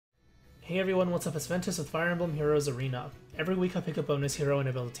Hey everyone, what's up? It's Ventus with Fire Emblem Heroes Arena. Every week I pick a bonus hero and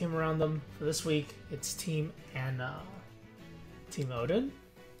I build a team around them. For this week, it's Team Anna. Team Odin?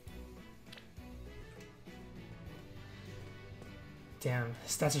 Damn,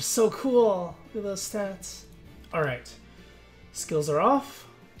 stats are so cool! Look at those stats. Alright. Skills are off.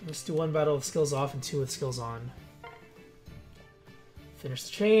 Let's do one battle with skills off and two with skills on. Finish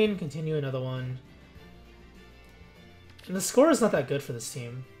the chain, continue another one. And the score is not that good for this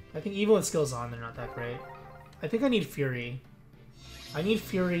team. I think even with skills on, they're not that great. I think I need Fury. I need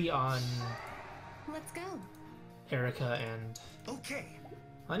Fury on... Let's go. Erica and... Okay.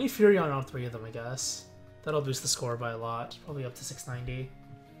 I need Fury on all three of them, I guess. That'll boost the score by a lot. Probably up to 690.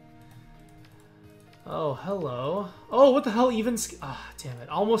 Oh, hello. Oh, what the hell? Even... Ah, damn it.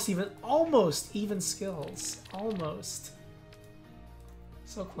 Almost even skills. Almost.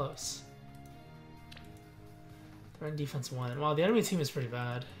 So close. They're in defense 1. Wow, the enemy team is pretty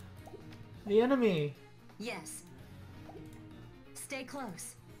bad. The enemy! Yes. Stay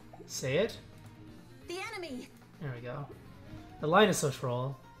close. Say it. The enemy! There we go. The line is so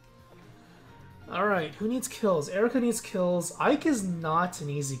troll. Alright, who needs kills? Erica needs kills. Ike is not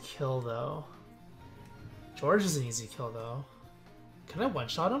an easy kill, though. George is an easy kill, though. Can I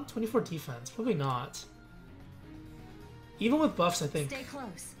one-shot him? 24 defense. Probably not. Even with buffs, I think... Stay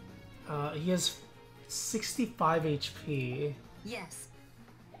close. He has 65 HP. Yes.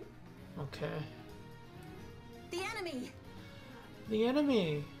 Okay. The enemy! The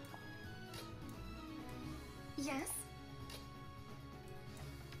enemy! Yes.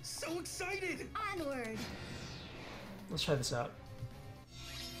 So excited! Onward! Let's try this out.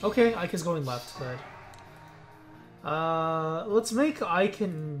 Okay, Ike is going left. Good. Let's make Ike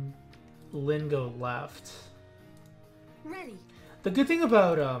and Lynn go left. Ready. The good thing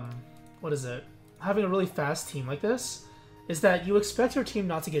about, what is it? Having a really fast team like this is that you expect your team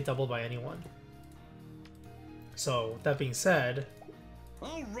not to get doubled by anyone. So, with that being said...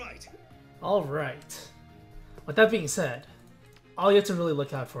 Alright! Alright. With that being said, all you have to really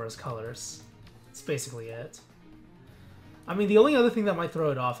look out for is colors. That's basically it. I mean, the only other thing that might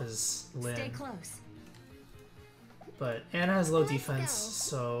throw it off is Lynn. Stay close. But Anna has low Let's defense, go.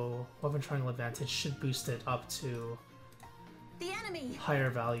 so Weapon Triangle Advantage should boost it up to The enemy!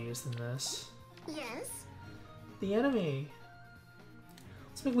 higher values than this. Yes. The enemy!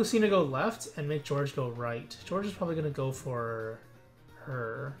 Let's make Lucina go left and make George go right. George is probably going to go for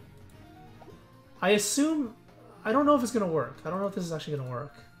her. I assume... I don't know if it's going to work. I don't know if this is actually going to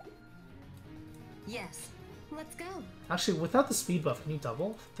work. Yes. Let's go. Actually, without the speed buff, can you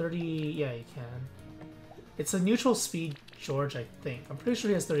double? 30... Yeah, you can. It's a neutral speed George, I think. I'm pretty sure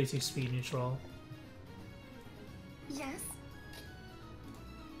he has 32 speed neutral. Yes.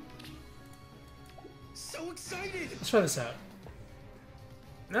 So excited! Let's try this out.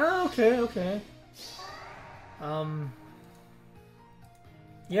 Oh, okay, okay.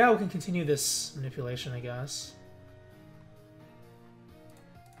 Yeah, we can continue this manipulation, I guess.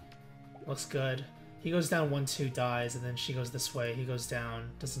 Looks good. He goes down 1-2, dies, and then she goes this way. He goes down,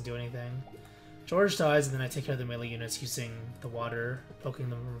 doesn't do anything. George dies, and then I take care of the melee units using the water, poking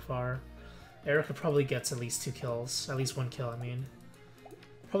them from afar. Erica probably gets at least 2 kills. At least 1 kill, I mean.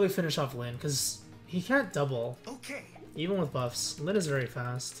 Probably finish off Lynn, because he can't double. Okay. Even with buffs. Lynn is very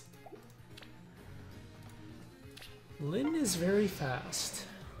fast. Lynn is very fast.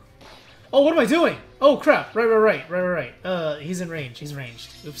 Oh, what am I doing? Oh, crap. Right. He's in range. He's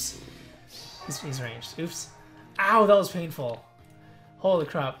ranged. Oops. He's ranged. Oops. Ow, that was painful. Holy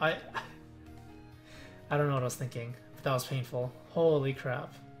crap. I don't know what I was thinking, but that was painful. Holy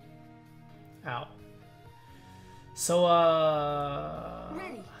crap. Ow. So,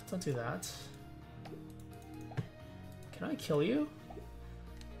 Ready. don't do that. Can I kill you?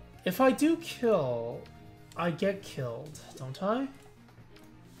 If I do kill, I get killed, don't I?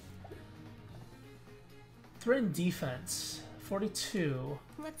 Threat and defense, 42.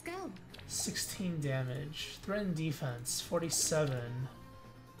 Let's go. 16 damage. Threat and defense, 47.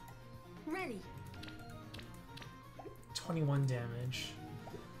 Ready. 21 damage.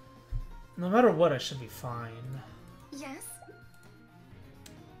 No matter what, I should be fine. Yes.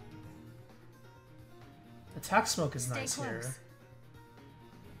 Attack smoke is Stay nice close. here.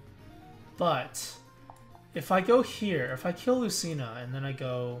 But if I go here, if I kill Lucina and then I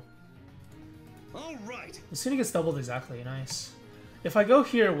go... Alright! Lucina gets doubled exactly, nice. If I go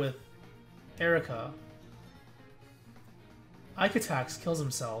here with Erica, Ike attacks, kills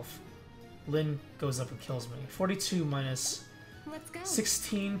himself. Lynn goes up and kills me. 42 minus Let's go.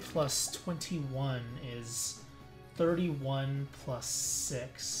 16 plus 21 is 31 plus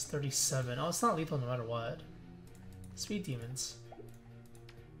 6. 37. Oh, it's not lethal no matter what. Speed demons.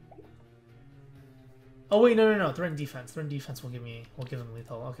 Oh wait, no. Threat and defense. Threat and defense will give them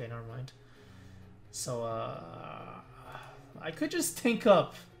lethal. Okay, never mind. So I could just tank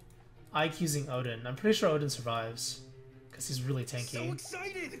up Ike using Odin. I'm pretty sure Odin survives because he's really tanky. So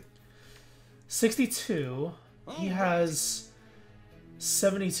excited! 62. He has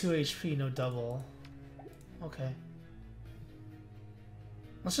 72 HP, no double. Okay.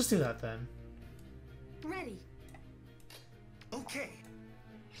 Let's just do that then. Ready. Okay.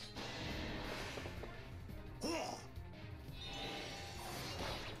 Oh.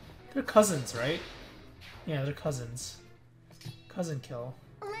 They're cousins, right? Yeah, they're cousins. Cousin kill.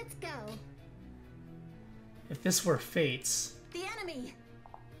 Let's go. If this were Fates... The enemy.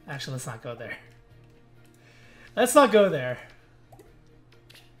 Actually, let's not go there. Let's not go there.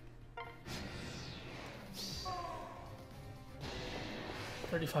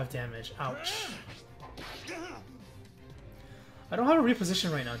 $35 damage. Ouch. I don't have a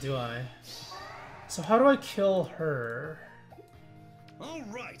reposition right now, do I? So how do I kill her? All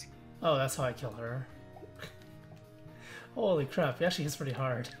right. Oh, that's how I kill her. Holy crap, he actually hits pretty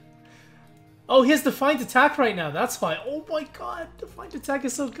hard. Oh, he has Defiant Attack right now, that's why. Oh my god, Defiant Attack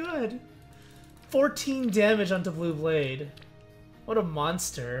is so good. 14 damage onto Blue Blade. What a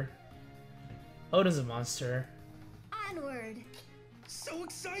monster. Odin's a monster. Onward. So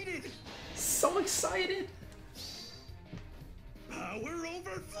excited. So excited. Power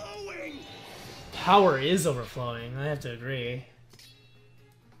overflowing. Power is overflowing, I have to agree.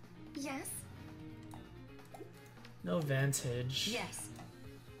 Yes. No Vantage. Yes.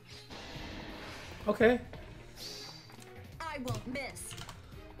 Okay. I won't miss.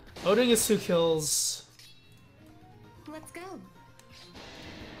 Odin gets 2 kills. Let's go.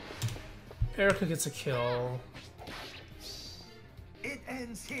 Erica gets a kill. It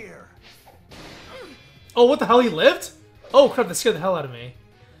ends here. Oh, what the hell? He lived? Oh crap, that scared the hell out of me.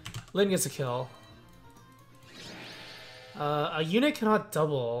 Lynn gets a kill. A unit cannot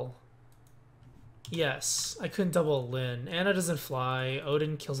double. Yes, I couldn't double Lynn. Anna doesn't fly.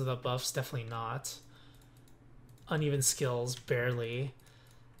 Odin kills without buffs. Definitely not. Uneven skills, barely.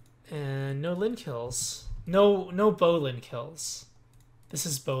 And no Lynn kills. No Bolin kills. This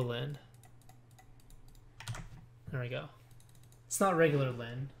is Bolin. There we go. It's not regular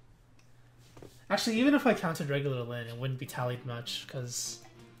Lynn. Actually, even if I counted regular Lynn, it wouldn't be tallied much, because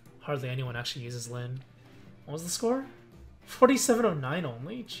hardly anyone actually uses Lynn. What was the score? 4709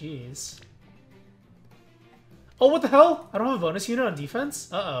 only? Jeez. Oh, what the hell? I don't have a bonus unit on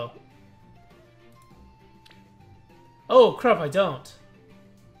defense? Uh-oh. Oh, crap, I don't.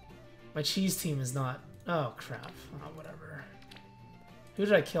 My cheese team is not... Oh, crap. Oh, whatever. Who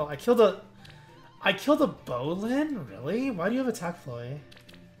did I kill? I killed a Bolin? Really? Why do you have attack ploy?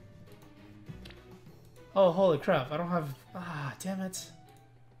 Oh, holy crap. I don't have... Ah, damn it.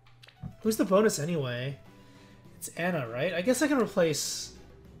 Who's the bonus anyway? It's Anna, right? I guess I can replace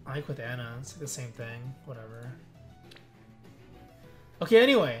Ike with Anna. It's like the same thing. Whatever. Okay,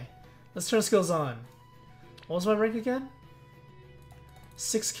 anyway. Let's turn skills on. What was my rank again?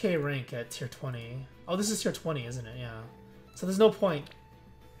 6k rank at tier 20. Oh, this is tier 20, isn't it? Yeah. So there's no point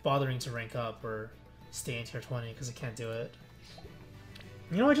bothering to rank up or stay in tier 20 because I can't do it.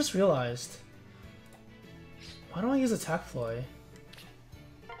 You know, I just realized. Why don't I use attack ploy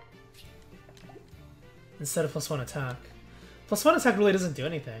instead of +1 attack? +1 attack really doesn't do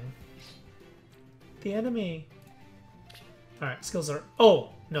anything. The enemy. Alright, skills are...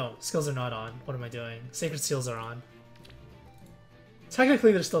 Oh! No, skills are not on. What am I doing? Sacred Seals are on.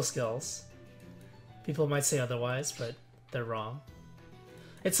 Technically, they're still skills. People might say otherwise, but they're wrong.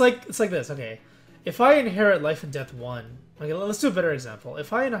 It's like this, okay. If I inherit Life and Death 1... Okay, let's do a better example.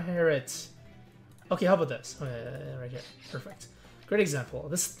 If I inherit... Okay, how about this? Okay, right here. Perfect. Great example.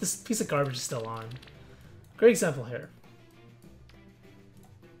 This piece of garbage is still on. Great example here.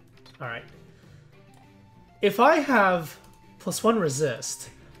 Alright. If I have +1 resist,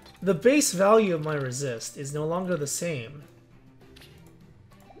 the base value of my resist is no longer the same.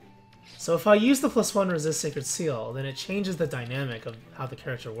 So if I use the +1 resist Sacred Seal, then it changes the dynamic of how the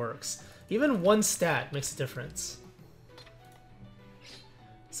character works. Even one stat makes a difference.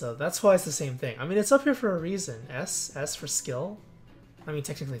 So that's why it's the same thing. I mean, it's up here for a reason. S for skill. I mean,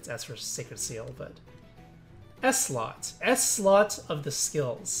 technically it's S for Sacred Seal, but... S slot. S slot of the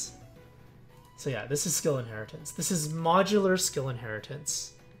skills. So yeah, this is skill inheritance. This is modular skill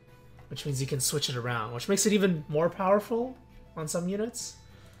inheritance, which means you can switch it around, which makes it even more powerful on some units.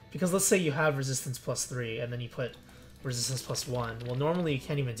 Because let's say you have resistance +3, and then you put resistance +1. Well, normally you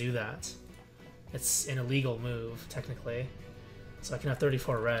can't even do that. It's an illegal move, technically. So I can have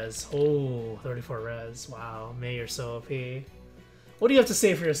 34 res. Oh, 34 res. Wow, May, you're so OP. What do you have to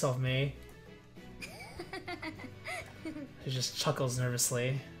say for yourself, May? She just chuckles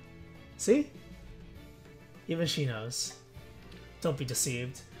nervously. See? Even she knows. Don't be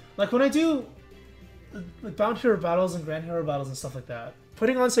deceived. Like when I do like Bound Hero battles and Grand Hero battles and stuff like that,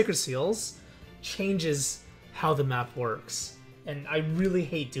 putting on Sacred Seals changes how the map works. And I really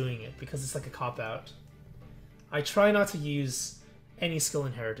hate doing it because it's like a cop-out. I try not to use any skill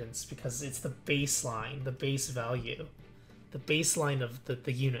inheritance because it's the baseline, the base value, the baseline of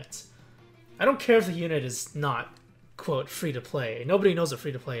the unit. I don't care if the unit is not, quote, free-to-play. Nobody knows what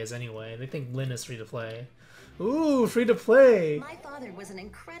free-to-play is anyway. They think Lyn is free-to-play. Ooh, free-to-play! My father was an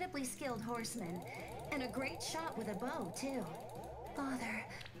incredibly skilled horseman, and a great shot with a bow, too. Father.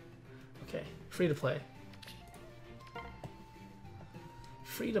 Okay, free-to-play.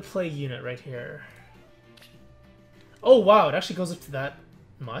 Free-to-play unit right here. Oh, wow, it actually goes up to that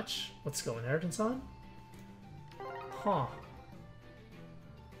much? What's skill inheritance on? Huh.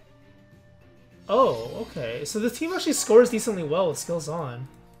 Oh, okay. So the team actually scores decently well with skills on.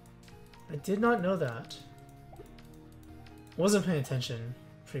 I did not know that. Wasn't paying attention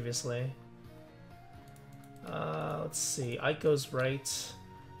previously. Let's see. Ike goes right.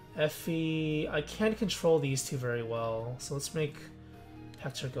 Effie... I can't control these two very well, so let's make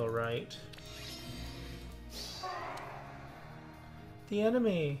Hector go right. The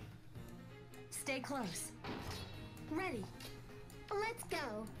enemy! Stay close. Ready. Let's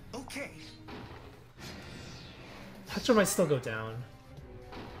go. Okay. Hector might still go down.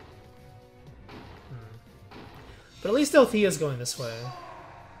 But at least Althea's going this way.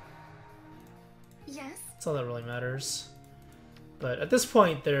 Yes? That's all that really matters. But at this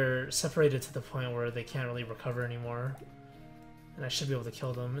point, they're separated to the point where they can't really recover anymore. And I should be able to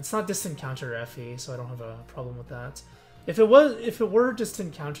kill them. It's not distant counter Effie, so I don't have a problem with that. If it were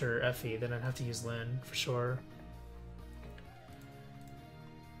distant counter Effie, then I'd have to use Lyn for sure.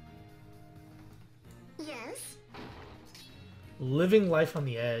 Yes? Living life on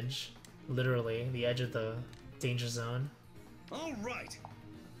the edge. Literally, the edge of the danger zone. All right.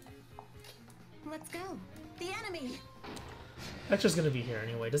 Let's go. The enemy! Hector's gonna be here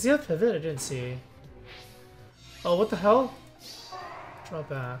anyway. Does he have pivot? I didn't see. Oh, what the hell? Drop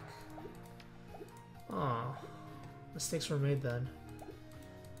back. Aw. Mistakes were made then.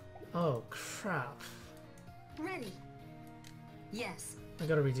 Oh, crap. Ready. Yes. I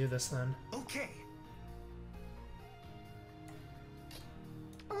gotta redo this then. Okay.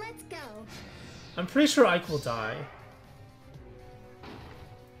 Let's go. I'm pretty sure Ike will die.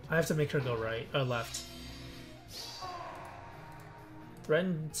 I have to make her go right, left.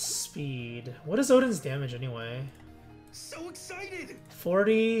 Threatened speed. What is Odin's damage anyway? So excited.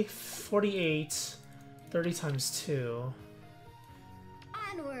 40, 48, 30 times 2.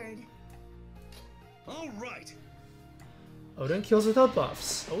 Onward. All right. Odin kills without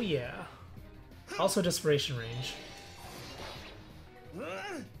buffs. Oh yeah. Also desperation range.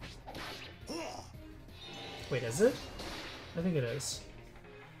 Wait, is it? I think it is.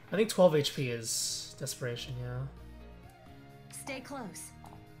 I think 12 HP is desperation, yeah. Stay close.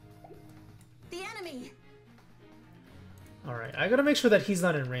 The enemy! Alright, I gotta make sure that he's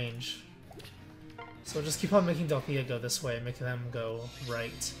not in range. So just keep on making Delphia go this way, make them go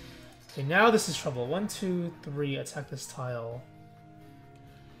right. Okay, now this is trouble. 1, 2, 3, attack this tile.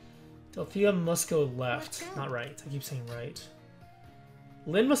 Delphia must go left, not right. I keep saying right.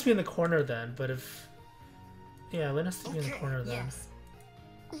 Lyn must be in the corner then, but if... Yeah, Lyn has to be in the corner then. Yes.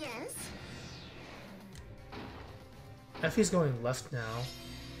 Yes? Effie's going left now.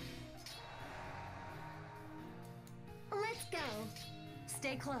 Let's go.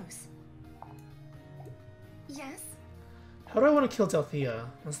 Stay close. Yes? How do I want to kill Delphia?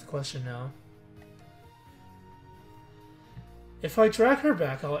 That's the question now. If I drag her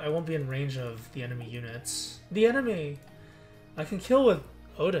back, I won't be in range of the enemy units. The enemy! I can kill with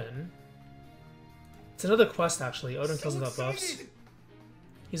Odin. It's another quest, actually. Odin kills without buffs.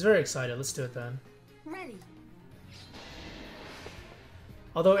 He's very excited. Let's do it then. Ready.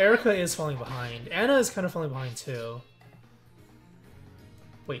 Although Erica is falling behind. Anna is kind of falling behind, too.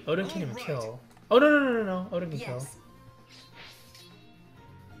 Wait, Odin can't even kill. Oh, no. Odin can kill. Yes.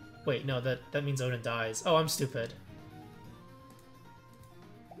 Wait, no, that means Odin dies. Oh, I'm stupid.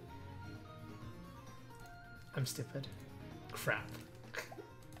 I'm stupid. Crap.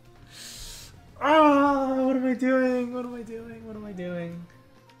 Ah, what am I doing? What am I doing? What am I doing?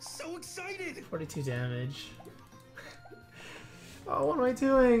 So excited. 42 damage. Oh, what am I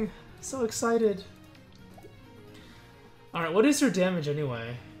doing? So excited. Alright, what is your damage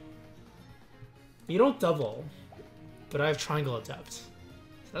anyway? You don't double, but I have Triangle Adept.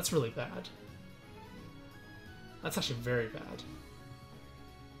 That's really bad. That's actually very bad.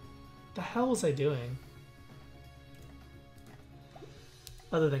 The hell was I doing?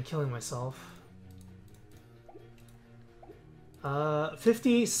 Other than killing myself.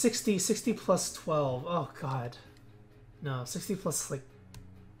 50, 60, 60 plus 12. Oh god. No, 60 plus like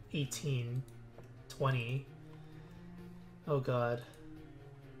 18, 20. Oh god.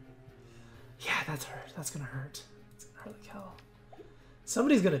 Yeah, that's hurt. That's gonna hurt. It's gonna hurt like hell.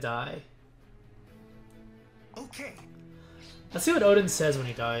 Somebody's gonna die. Okay. Let's see what Odin says when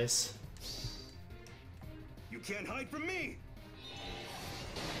he dies. You can't hide from me.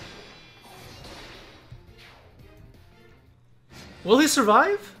 Will he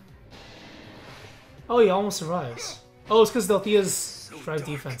survive? Oh, he almost survives. Oh, it's because Delthea's drive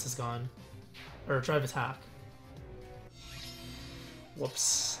defense is gone. Or drive attack.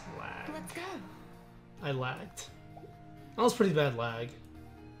 Whoops. Lag. Let's go. I lagged. That was pretty bad lag.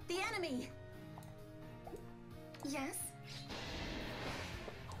 The enemy. Yes.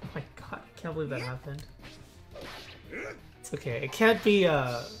 Oh my god, I can't believe that happened. It's okay. It can't be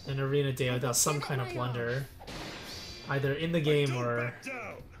an arena day without some kind of blunder. Either in the game or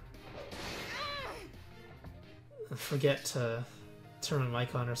forget to turn my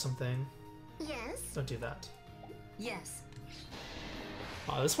mic on or something. Yes. Don't do that. Yes.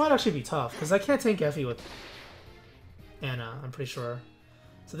 Oh, this might actually be tough, because I can't tank Effie with Anna, I'm pretty sure.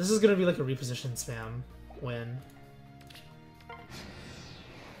 So this is going to be like a reposition spam win.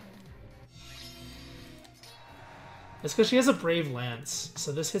 It's because she has a Brave Lance,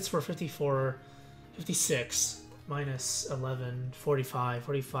 so this hits for 54, 56, minus 11, 45,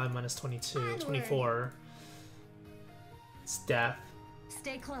 45 minus 22, Onward. 24. It's death.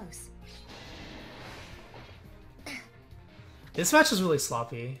 Stay close. This match is really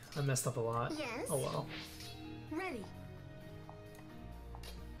sloppy. I messed up a lot. Yes. Oh well. Ready.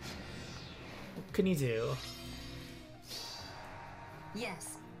 What can you do?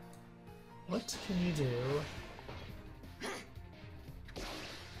 Yes. What can you do?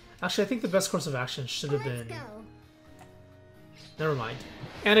 Actually, I think the best course of action should have Let's been... go. Never mind.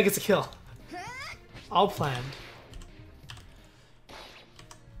 Anna gets a kill. All planned.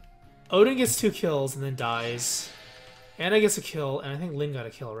 Odin gets 2 kills and then dies. Anna gets a kill, and I think Lin got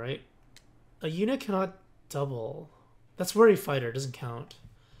a kill, right? A unit cannot double. That's worry fighter, doesn't count.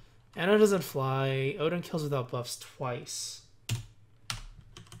 Anna doesn't fly. Odin kills without buffs twice.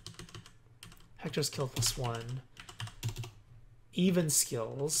 Hector's kill +1. Even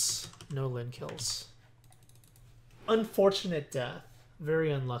skills. No Lin kills. Unfortunate death.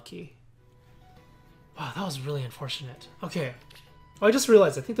 Very unlucky. Wow, that was really unfortunate. Okay. Oh, I just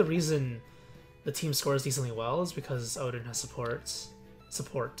realized, I think the reason the team scores decently well is because Odin has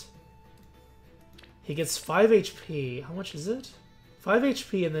support. He gets 5 HP. How much is it? 5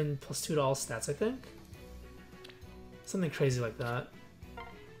 HP and then +2 to all stats, I think? Something crazy like that.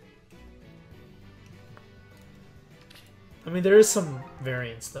 I mean, there is some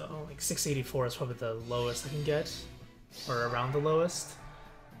variance, though. Like, 684 is probably the lowest I can get. Or around the lowest.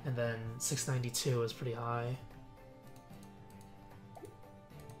 And then 692 is pretty high.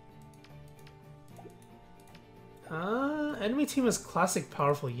 Enemy team has classic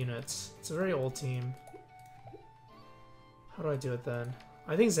powerful units. It's a very old team. How do I do it then?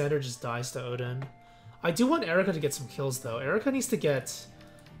 I think Xander just dies to Odin. I do want Erica to get some kills though. Erica needs to get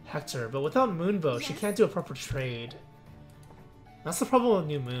Hector, but without Moonbow, she can't do a proper trade. That's the problem with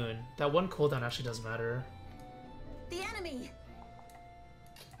New Moon. That one cooldown actually does matter. The enemy.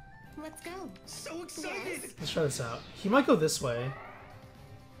 Let's go. So excited! Yes. Let's try this out. He might go this way.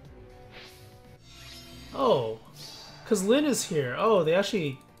 Oh, because Lin is here. Oh, they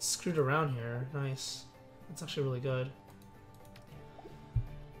actually screwed around here. Nice. That's actually really good.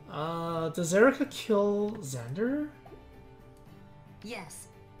 Does Erica kill Xander? Yes.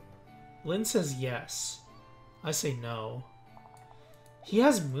 Lin says yes. I say no. He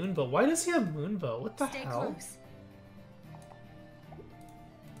has Moonbow. Why does he have Moonbow? What the Stay hell? close.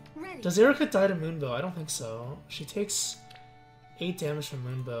 Ready. Does Erica die to Moonbow? I don't think so. She takes 8 damage from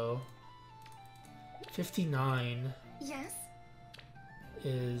Moonbow. 59 Yes.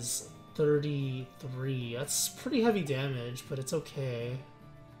 is 33. That's pretty heavy damage, but it's okay.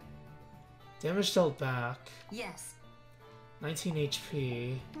 Damage dealt back. Yes. 19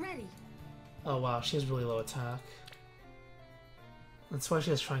 HP. Ready. Oh wow, she has really low attack. That's why she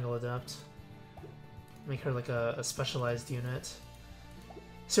has Triangle Adept. Make her like a specialized unit.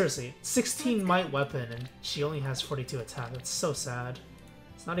 Seriously, 16 might weapon and she only has 42 attack. That's so sad.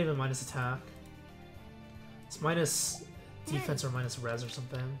 It's not even minus attack. It's minus defense or minus res or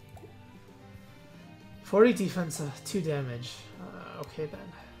something. 40 defense, 2 damage. Okay then.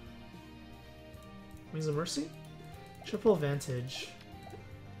 Wings of Mercy? Triple advantage.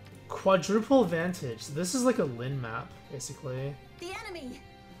 Quadruple advantage. This is like a Lin map, basically. The enemy!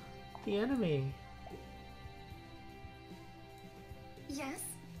 The enemy. Yes?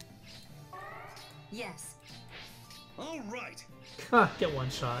 Yes. All right. Ha! Get one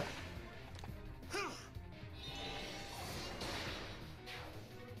shot.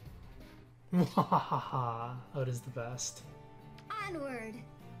 Mwahaha. Oda's the best. Onward!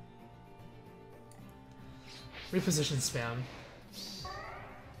 Reposition spam.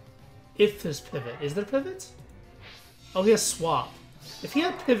 If there's pivot. Is there pivot? Oh, he has swap. If he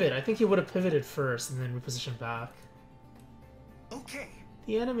had pivot, I think he would have pivoted first and then repositioned back. Okay.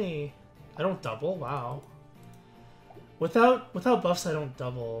 The enemy. I don't double? Wow. Without buffs, I don't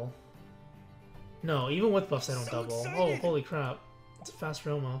double. No, even with buffs, I don't So double. excited. Oh, holy crap. It's a fast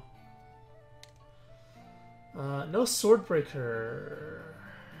Roma. No Swordbreaker.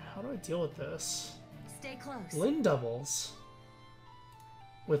 How do I deal with this? Stay close. Lin doubles.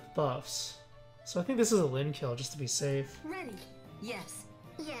 With buffs. So I think this is a Lin kill, just to be safe. Ready. Yes.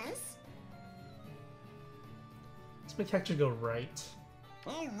 Yes? Let's make Hector go right.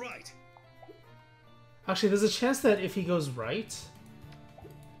 All right. Actually, there's a chance that if he goes right,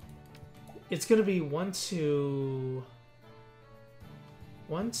 it's gonna be 1, 2...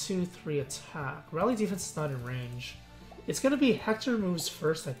 1, 2, 3 attack. Rally defense is not in range. It's gonna be Hector moves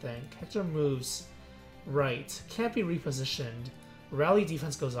first, I think. Hector moves right. Can't be repositioned. Rally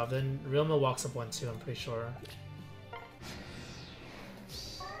defense goes off, then Realma walks up 1, 2, I'm pretty sure.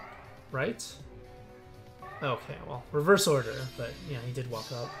 Right? Okay, well, reverse order, but yeah, he did walk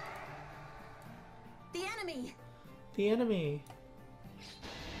up. The enemy! The enemy!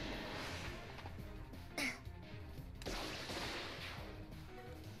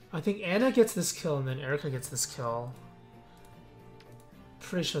 I think Anna gets this kill and then Erica gets this kill.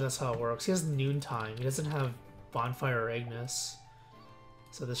 Pretty sure that's how it works. He has noontime. He doesn't have Bonfire or Ignis.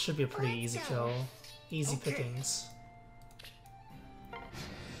 So this should be a pretty Let's easy go. kill. Easy Okay. pickings.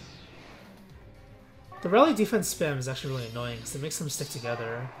 The rally defense spam is actually really annoying because it makes them stick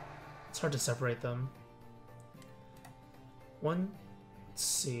together. It's hard to separate them. Let's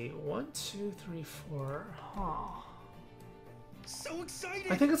see. 1, 2, 3, 4. Huh. So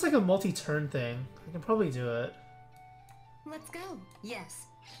excited. I think it's like a multi-turn thing. I can probably do it. Let's go. Yes.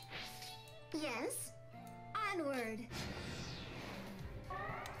 Yes? Onward!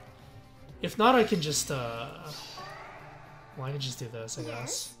 If not, I can just, well, I can just do this, I Yes?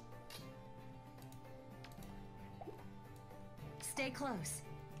 guess. Stay close.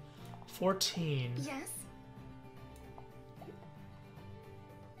 14. Yes?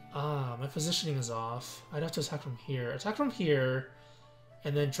 Ah, my positioning is off. I'd have to attack from here. Attack from here,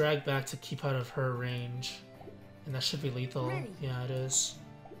 and then drag back to keep out of her range. And that should be lethal. Ready. Yeah, it is.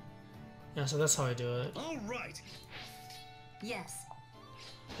 Yeah, so that's how I do it. All right. Yes.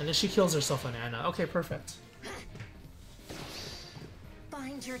 And then she kills herself on Anna. Okay, perfect.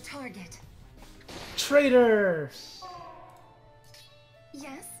 Find your target. Traitor!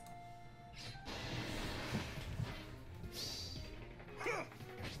 Yes?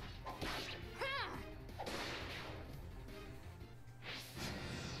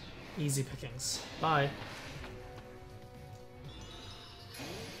 Easy pickings. Bye.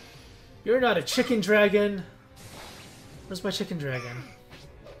 You're not a chicken dragon. Where's my chicken dragon?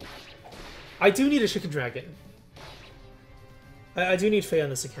 I do need a chicken dragon. I do need Faye on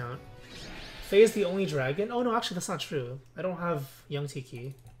this account. Faye is the only dragon? Oh no, actually that's not true. I don't have Young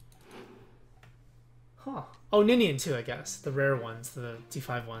Tiki. Huh. Oh, Ninian too, I guess. The rare ones, the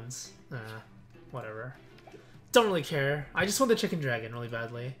D5 ones. Whatever. Don't really care. I just want the chicken dragon really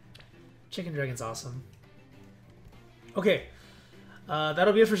badly. Chicken dragon's awesome. Okay.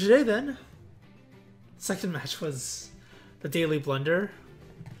 That'll be it for today then. Second match was the Daily Blunder.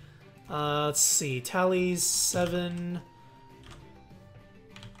 Let's see. Tallies 7...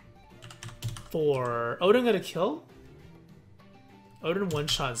 4. Odin got a kill? Odin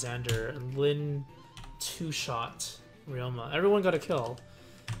one-shot Xander, and Lin two-shot Realma. Everyone got a kill.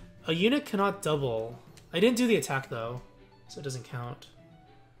 A unit cannot double. I didn't do the attack though, so it doesn't count.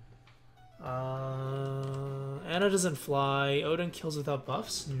 Anna doesn't fly. Odin kills without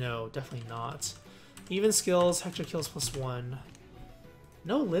buffs? No, definitely not. Even skills, Hector kills +1.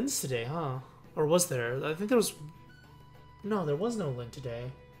 No Lins today, huh? Or was there? I think there was... No, there was no Lin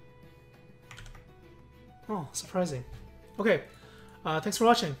today. Oh, surprising. Okay, thanks for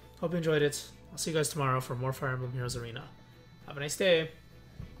watching. Hope you enjoyed it. I'll see you guys tomorrow for more Fire Emblem Heroes Arena. Have a nice day.